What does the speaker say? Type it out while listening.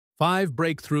5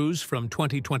 breakthroughs from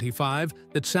 2025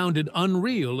 that sounded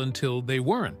unreal until they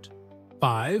weren't.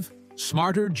 5.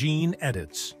 Smarter gene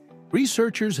edits.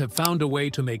 Researchers have found a way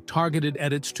to make targeted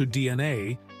edits to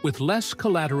DNA with less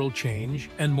collateral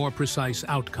change and more precise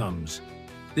outcomes.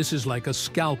 This is like a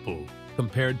scalpel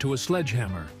compared to a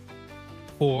sledgehammer.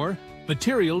 4.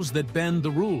 Materials that bend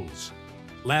the rules.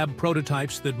 Lab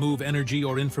prototypes that move energy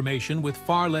or information with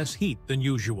far less heat than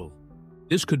usual.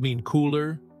 This could mean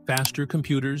cooler, faster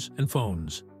computers and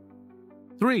phones.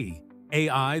 3.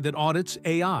 AI that audits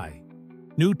AI.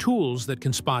 New tools that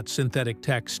can spot synthetic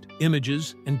text,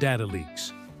 images, and data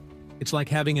leaks. It's like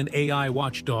having an AI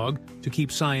watchdog to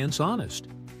keep science honest.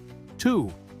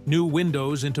 2. New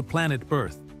windows into planet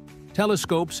birth.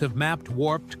 Telescopes have mapped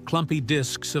warped, clumpy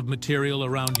disks of material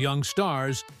around young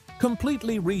stars,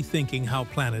 completely rethinking how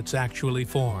planets actually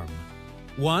form.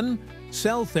 1.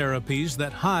 Cell therapies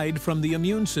that hide from the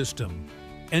immune system.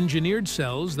 Engineered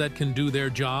cells that can do their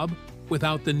job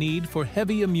without the need for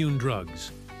heavy immune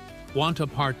drugs. Want a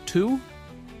part 2?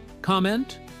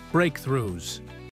 Comment breakthroughs.